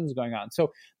synchronous session is going on.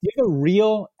 So you have a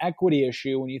real equity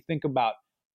issue when you think about,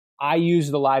 I use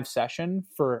the live session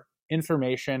for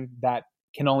information that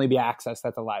can only be accessed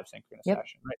at the live synchronous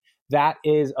session, right? That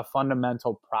is a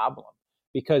fundamental problem,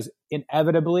 because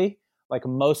inevitably, like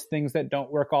most things that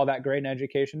don't work all that great in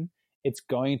education, it's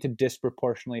going to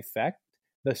disproportionately affect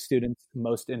the students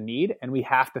most in need. And we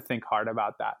have to think hard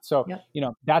about that. So,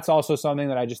 that's also something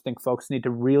that I just think folks need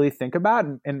to really think about.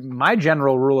 And my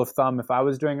general rule of thumb, if I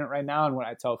was doing it right now, and what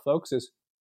I tell folks is,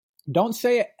 don't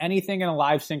say anything in a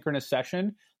live synchronous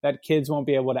session that kids won't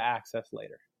be able to access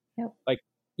later. Yep. Like,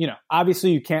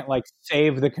 obviously you can't like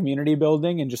save the community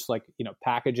building and just like,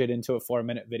 package it into a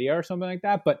 4-minute video or something like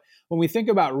that. But when we think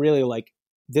about really like,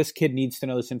 this kid needs to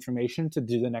know this information to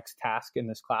do the next task in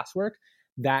this classwork,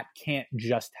 that can't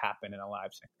just happen in a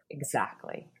live sync.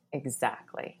 Exactly.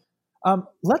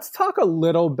 Let's talk a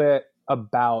little bit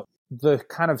about the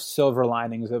kind of silver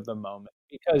linings of the moment,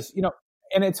 because,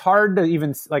 and it's hard to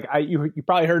even like, you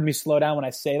probably heard me slow down when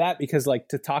I say that, because like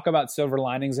to talk about silver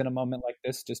linings in a moment like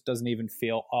this just doesn't even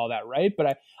feel all that right.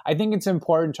 But I think it's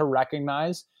important to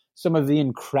recognize some of the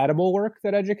incredible work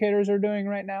that educators are doing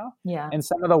right now. Yeah. And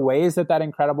some of the ways that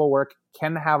incredible work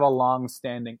can have a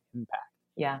long-standing impact.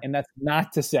 Yeah. And that's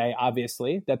not to say,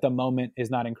 obviously, that the moment is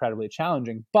not incredibly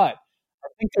challenging, but I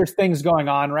think there's things going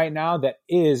on right now that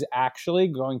is actually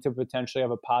going to potentially have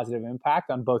a positive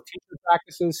impact on both teacher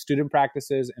practices, student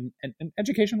practices, and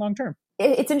education long term.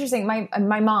 It's interesting.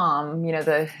 My mom,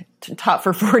 the taught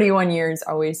for 41 years,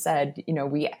 always said,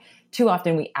 we too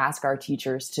often ask our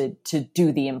teachers to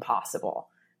do the impossible,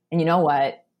 and you know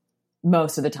what?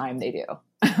 Most of the time they do.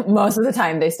 Most of the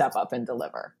time they step up and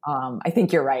deliver. I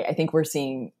think you're right. I think we're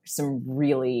seeing some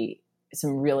really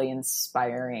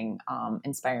inspiring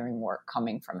work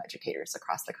coming from educators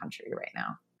across the country right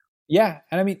now. Yeah.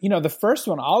 And I mean, the first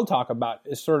one I'll talk about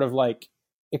is sort of like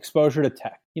exposure to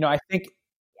tech. I think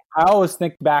I always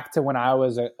think back to when I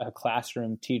was a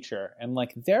classroom teacher, and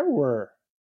like there were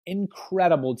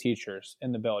incredible teachers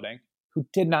in the building who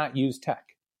did not use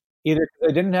tech, either because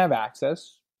they didn't have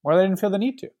access or they didn't feel the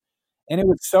need to. And it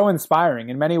was so inspiring.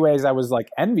 In many ways, I was like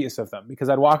envious of them, because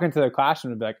I'd walk into their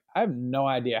classroom and be like, I have no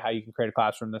idea how you can create a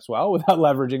classroom this well without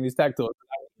leveraging these tech tools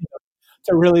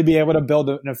to really be able to build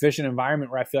an efficient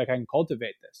environment where I feel like I can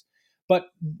cultivate this. But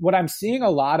what I'm seeing a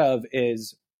lot of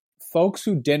is folks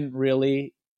who didn't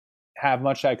really have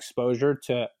much exposure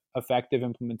to effective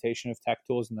implementation of tech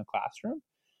tools in the classroom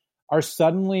are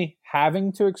suddenly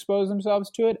having to expose themselves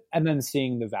to it and then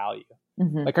seeing the value.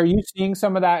 Mm-hmm. Like, are you seeing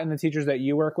some of that in the teachers that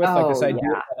you work with? Like this idea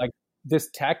that, like this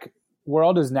tech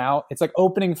world is now, it's like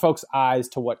opening folks' eyes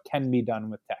to what can be done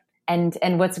with tech.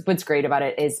 And what's great about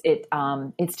it is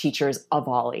it's teachers of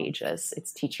all ages.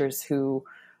 It's teachers who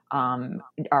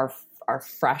are are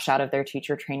fresh out of their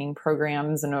teacher training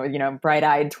programs and,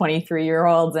 bright-eyed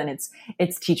 23-year-olds. And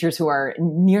it's teachers who are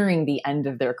nearing the end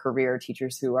of their career,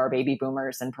 teachers who are baby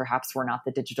boomers and perhaps were not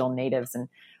the digital natives and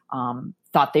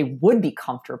thought they would be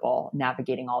comfortable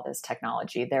navigating all this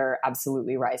technology. They're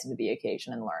absolutely rising to the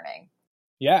occasion and learning.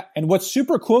 Yeah. And what's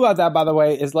super cool about that, by the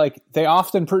way, is like they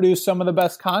often produce some of the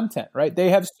best content, right? They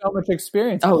have so much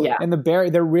experience. Oh, yeah. And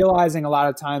they're realizing a lot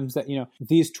of times that,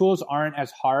 these tools aren't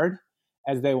as hard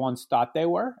as they once thought they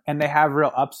were, and they have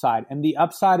real upside. And the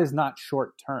upside is not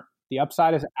short term. The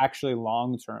upside is actually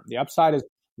long term. The upside is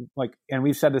like, and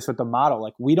we've said this with the model,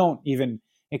 like we don't even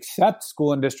accept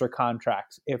school and district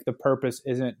contracts if the purpose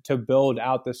isn't to build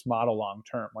out this model long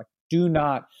term. Like, do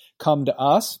not come to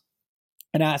us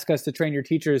and ask us to train your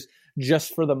teachers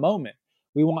just for the moment.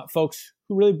 We want folks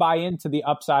who really buy into the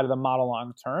upside of the model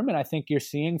long term. And I think you're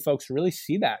seeing folks really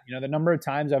see that. The number of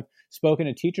times I've spoken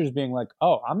to teachers being like,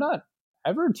 oh, I'm not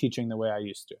ever teaching the way I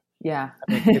used to. Yeah.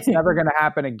 It's never going to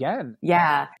happen again.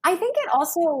 Yeah. I think it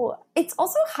also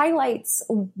highlights,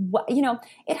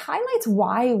 it highlights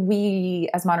why we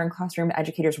as modern classroom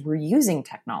educators were using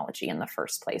technology in the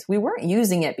first place. We weren't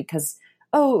using it because,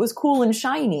 it was cool and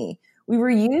shiny. We were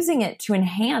using it to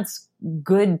enhance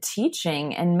good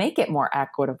teaching and make it more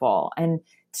equitable and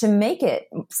to make it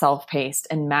self-paced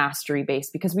and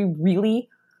mastery-based because we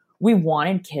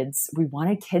wanted kids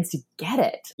to get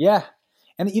it. Yeah.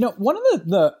 And, one of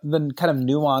the kind of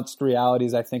nuanced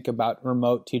realities I think about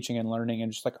remote teaching and learning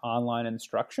and just like online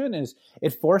instruction is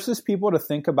it forces people to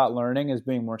think about learning as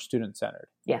being more student-centered.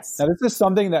 Yes. Now, this is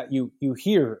something that you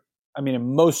hear,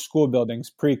 in most school buildings,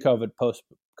 pre-COVID,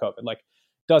 post-COVID, like,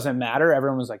 doesn't matter.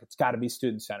 Everyone was like, it's got to be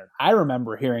student-centered. I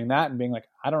remember hearing that and being like,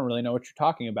 I don't really know what you're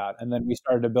talking about. And then we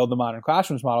started to build the modern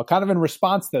classrooms model kind of in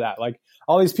response to that. Like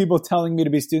all these people telling me to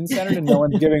be student-centered and no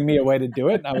one's giving me a way to do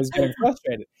it. And I was getting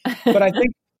frustrated. But I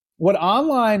think what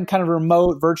online kind of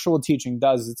remote virtual teaching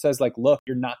does is it says like, look,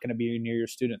 you're not going to be near your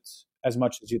students as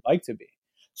much as you'd like to be.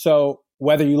 So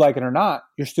whether you like it or not,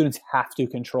 your students have to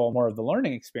control more of the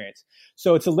learning experience.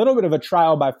 So it's a little bit of a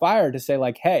trial by fire to say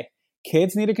like, hey,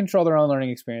 kids need to control their own learning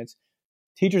experience.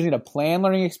 Teachers need to plan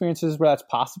learning experiences where that's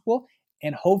possible.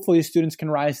 And hopefully students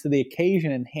can rise to the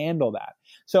occasion and handle that.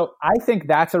 So I think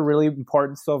that's a really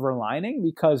important silver lining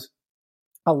because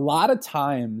a lot of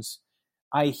times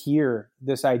I hear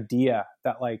this idea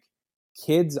that like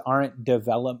kids aren't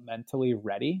developmentally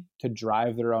ready to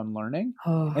drive their own learning.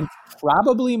 And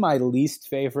probably my least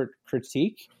favorite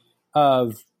critique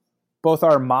of both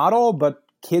our model, but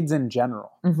kids in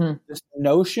general. Mm-hmm. This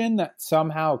notion that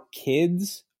somehow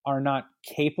kids are not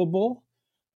capable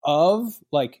of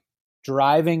like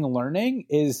driving learning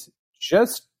is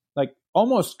just like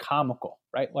almost comical,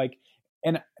 right? Like,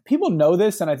 and people know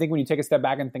this. And I think when you take a step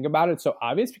back and think about it, it's so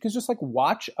obvious because just like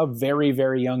watch a very,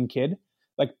 very young kid,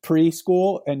 like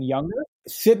preschool and younger,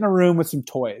 sit in a room with some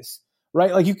toys,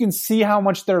 right? Like you can see how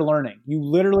much they're learning. You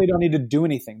literally don't need to do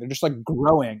anything. They're just like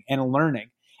growing and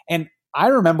learning. And I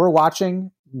remember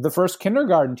watching the first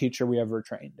kindergarten teacher we ever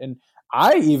trained. And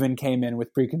I even came in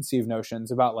with preconceived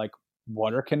notions about like,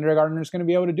 what are kindergartners going to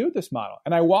be able to do with this model?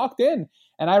 And I walked in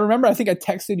and I remember, I think I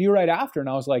texted you right after and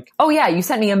I was like, oh yeah, you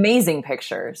sent me amazing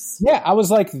pictures. Yeah. I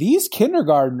was like, these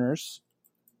kindergartners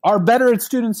are better at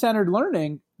student-centered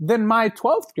learning than my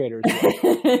 12th graders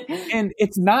were. And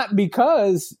it's not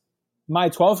because my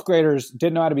 12th graders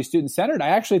didn't know how to be student-centered. I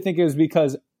actually think it was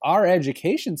because our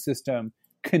education system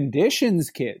conditions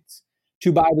kids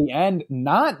to, by the end,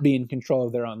 not be in control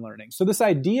of their own learning. So this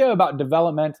idea about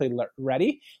developmentally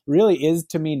ready really is,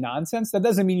 to me, nonsense. That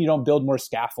doesn't mean you don't build more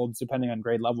scaffolds depending on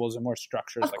grade levels and more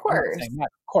structures. Of course.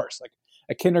 Of course. Like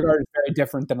a kindergarten is very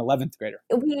different than 11th grader.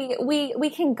 We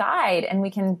can guide and we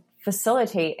can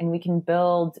facilitate and we can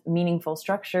build meaningful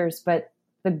structures, but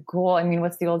the goal,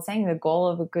 what's the old saying? The goal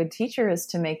of a good teacher is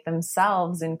to make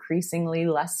themselves increasingly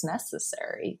less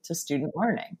necessary to student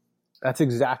learning. That's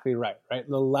exactly right?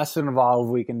 The less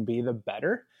involved we can be, the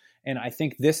better. And I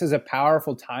think this is a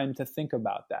powerful time to think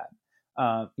about that.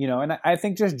 And I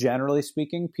think just generally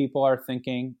speaking, people are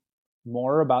thinking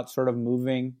more about sort of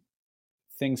moving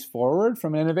things forward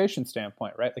from an innovation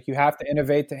standpoint, right? Like you have to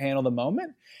innovate to handle the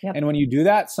moment. Yep. And when you do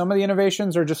that, some of the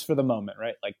innovations are just for the moment,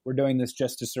 right? Like we're doing this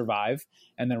just to survive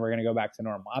and then we're going to go back to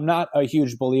normal. I'm not a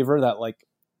huge believer that like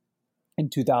in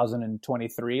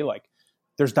 2023, like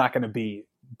there's not going to be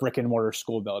brick and mortar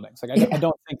school buildings. Like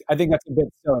I think that's a bit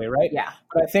silly, right? Yeah.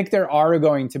 But I think there are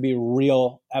going to be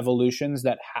real evolutions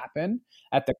that happen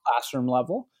at the classroom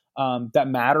level that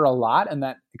matter a lot and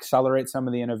that accelerate some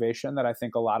of the innovation that I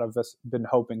think a lot of us have been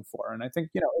hoping for. And I think,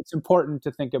 it's important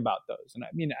to think about those.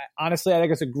 And honestly, I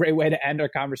think it's a great way to end our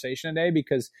conversation today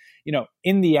because,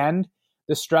 in the end,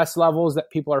 The stress levels that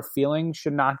people are feeling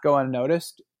should not go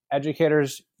unnoticed.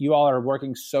 Educators, you all are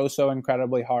working so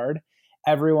incredibly hard.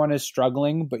 Everyone is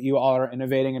struggling, but you all are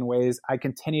innovating in ways I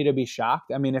continue to be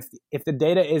shocked. I mean, if the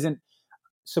data isn't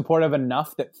supportive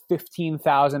enough that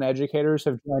 15,000 educators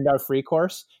have joined our free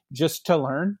course just to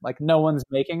learn, like no one's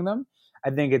making them, I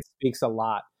think it speaks a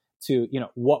lot to,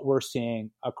 what we're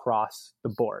seeing across the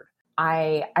board.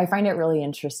 I find it really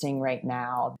interesting right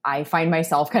now. I find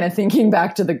myself kind of thinking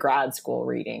back to the grad school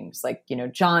readings, like,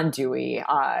 John Dewey,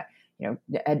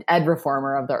 ed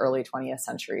reformer of the early 20th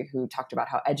century, who talked about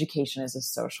how education is a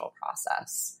social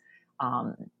process.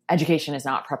 Education is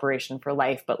not preparation for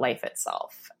life, but life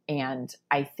itself. And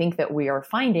I think that we are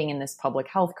finding in this public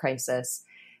health crisis,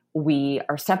 we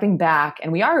are stepping back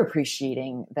and we are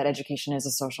appreciating that education is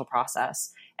a social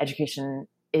process. Education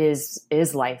is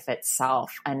life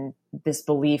itself. And this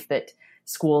belief that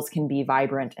schools can be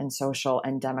vibrant and social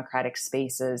and democratic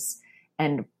spaces.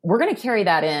 And we're going to carry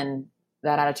that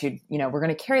attitude, we're going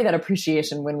to carry that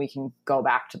appreciation when we can go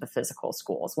back to the physical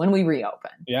schools, when we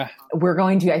reopen. Yeah. We're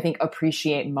going to, I think,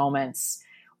 appreciate moments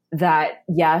that,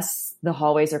 yes, the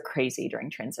hallways are crazy during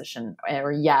transition,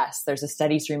 or yes, there's a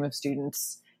steady stream of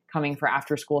students coming for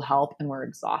after school help and we're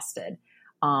exhausted.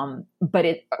 But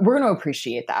we're going to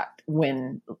appreciate that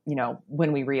when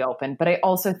we reopen. But I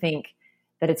also think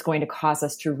that it's going to cause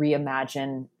us to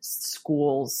reimagine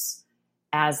schools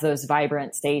as those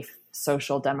vibrant, safe,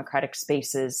 social, democratic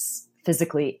spaces,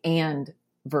 physically and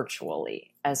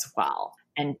virtually as well.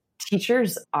 And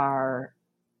teachers are,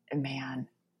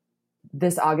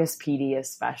 this August PD,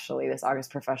 especially this August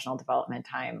professional development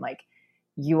time, like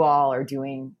you all are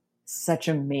doing such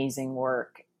amazing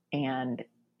work, and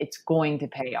it's going to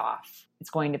pay off. It's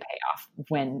going to pay off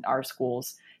when our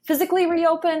schools physically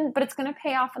reopen, but it's going to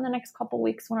pay off in the next couple of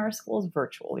weeks when our schools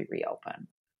virtually reopen.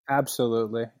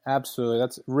 Absolutely. That's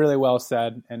really well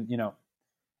said. And,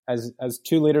 as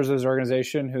two leaders of this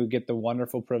organization who get the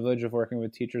wonderful privilege of working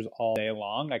with teachers all day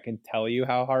long, I can tell you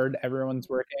how hard everyone's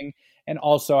working and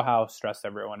also how stressed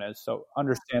everyone is. So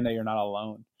understand that you're not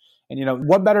alone. And,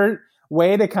 what better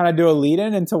way to kind of do a lead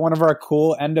in into one of our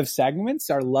cool end of segments,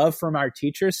 our Love from Our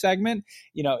Teachers segment.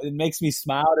 It makes me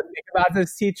smile to think about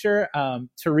this teacher.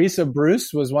 Teresa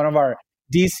Bruce was one of our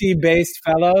DC-based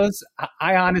fellows.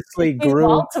 I honestly grew.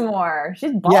 Baltimore.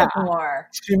 She's Baltimore.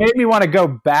 Yeah, she made me want to go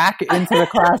back into the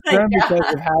classroom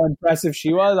because of how impressive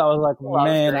she was. I was like,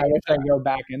 man, I wish I could go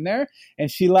back in there. And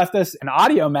she left us an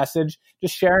audio message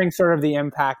just sharing sort of the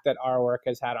impact that our work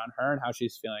has had on her and how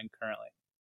she's feeling currently.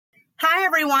 Hi,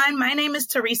 everyone. My name is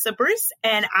Teresa Bruce,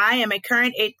 and I am a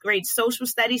current 8th grade social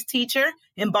studies teacher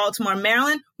in Baltimore,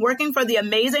 Maryland, working for the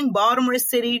amazing Baltimore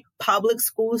City public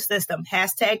school system,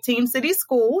 #Team City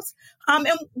Schools. And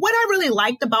what I really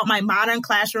liked about my modern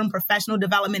classroom professional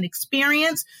development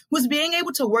experience was being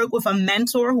able to work with a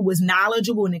mentor who was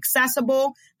knowledgeable and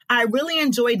accessible. I really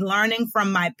enjoyed learning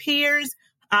from my peers.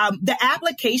 The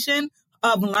application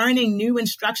of learning new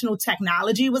instructional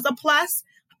technology was a plus.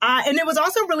 And it was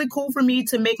also really cool for me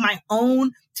to make my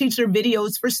own teacher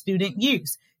videos for student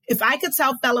use. If I could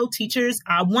tell fellow teachers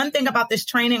one thing about this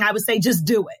training, I would say just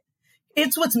do it.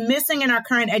 It's what's missing in our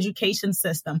current education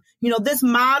system. This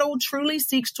model truly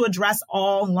seeks to address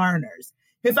all learners.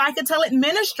 If I could tell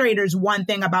administrators one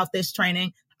thing about this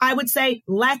training, I would say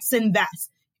let's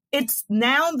invest. It's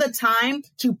now the time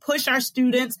to push our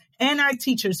students and our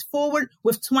teachers forward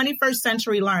with 21st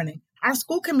century learning. Our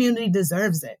school community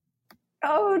deserves it.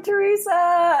 Oh, Teresa.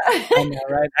 I know,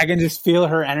 right? I can just feel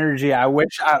her energy. I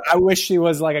wish she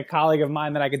was like a colleague of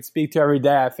mine that I could speak to every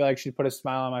day. I feel like she'd put a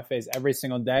smile on my face every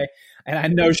single day. And I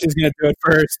know she's going to do it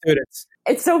for her students.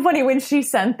 It's so funny when she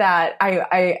sent that,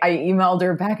 I emailed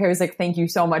her back. I was like, thank you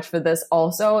so much for this.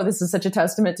 Also, this is such a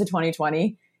testament to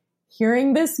 2020.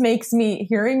 Hearing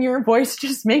your voice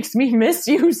just makes me miss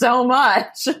you so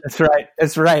much. That's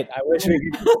right. I wish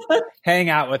we could hang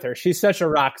out with her. She's such a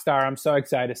rock star. I'm so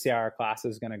excited to see how our class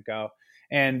is going to go.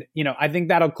 And, I think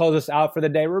that'll close us out for the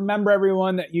day. Remember,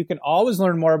 everyone, that you can always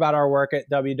learn more about our work at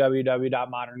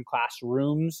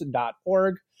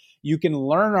www.modernclassrooms.org. You can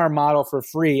learn our model for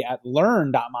free at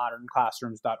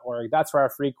learn.modernclassrooms.org. That's where our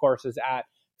free course is at.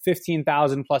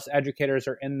 15,000 plus educators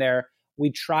are in there. We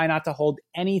try not to hold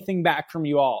anything back from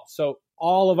you all. So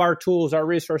all of our tools, our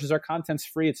resources, our content's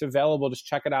free. It's available. Just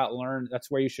check it out, learn.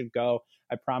 That's where you should go.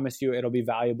 I promise you it'll be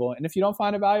valuable. And if you don't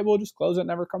find it valuable, just close it,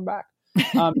 never come back.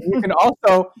 You can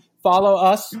also follow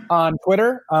us on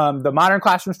Twitter. The Modern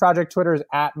Classrooms Project Twitter is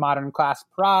at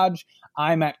ModernClassProj.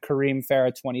 I'm at Kareem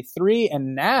Farah 23.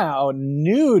 And now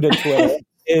new to Twitter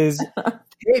is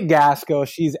Kate Gaskell.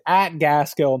 She's at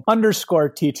Gaskell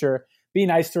 _teacher. Be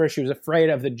nice to her. She was afraid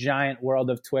of the giant world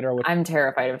of Twitter. I'm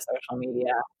terrified of social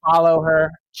media. Follow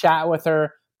her, chat with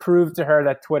her, prove to her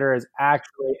that Twitter is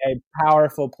actually a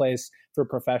powerful place for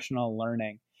professional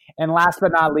learning. And last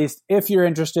but not least, if you're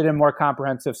interested in more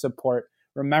comprehensive support,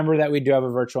 remember that we do have a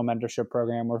virtual mentorship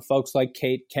program where folks like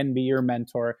Kate can be your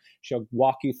mentor. She'll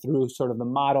walk you through sort of the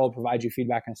model, provide you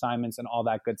feedback and assignments and all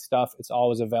that good stuff. It's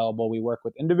always available. We work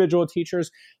with individual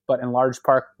teachers, but in large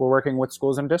part, we're working with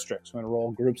schools and districts. We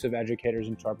enroll groups of educators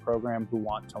into our program who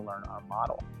want to learn our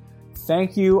model.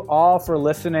 Thank you all for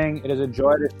listening. It is a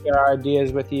joy to share our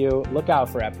ideas with you. Look out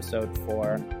for episode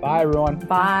 4. Bye, everyone.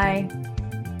 Bye.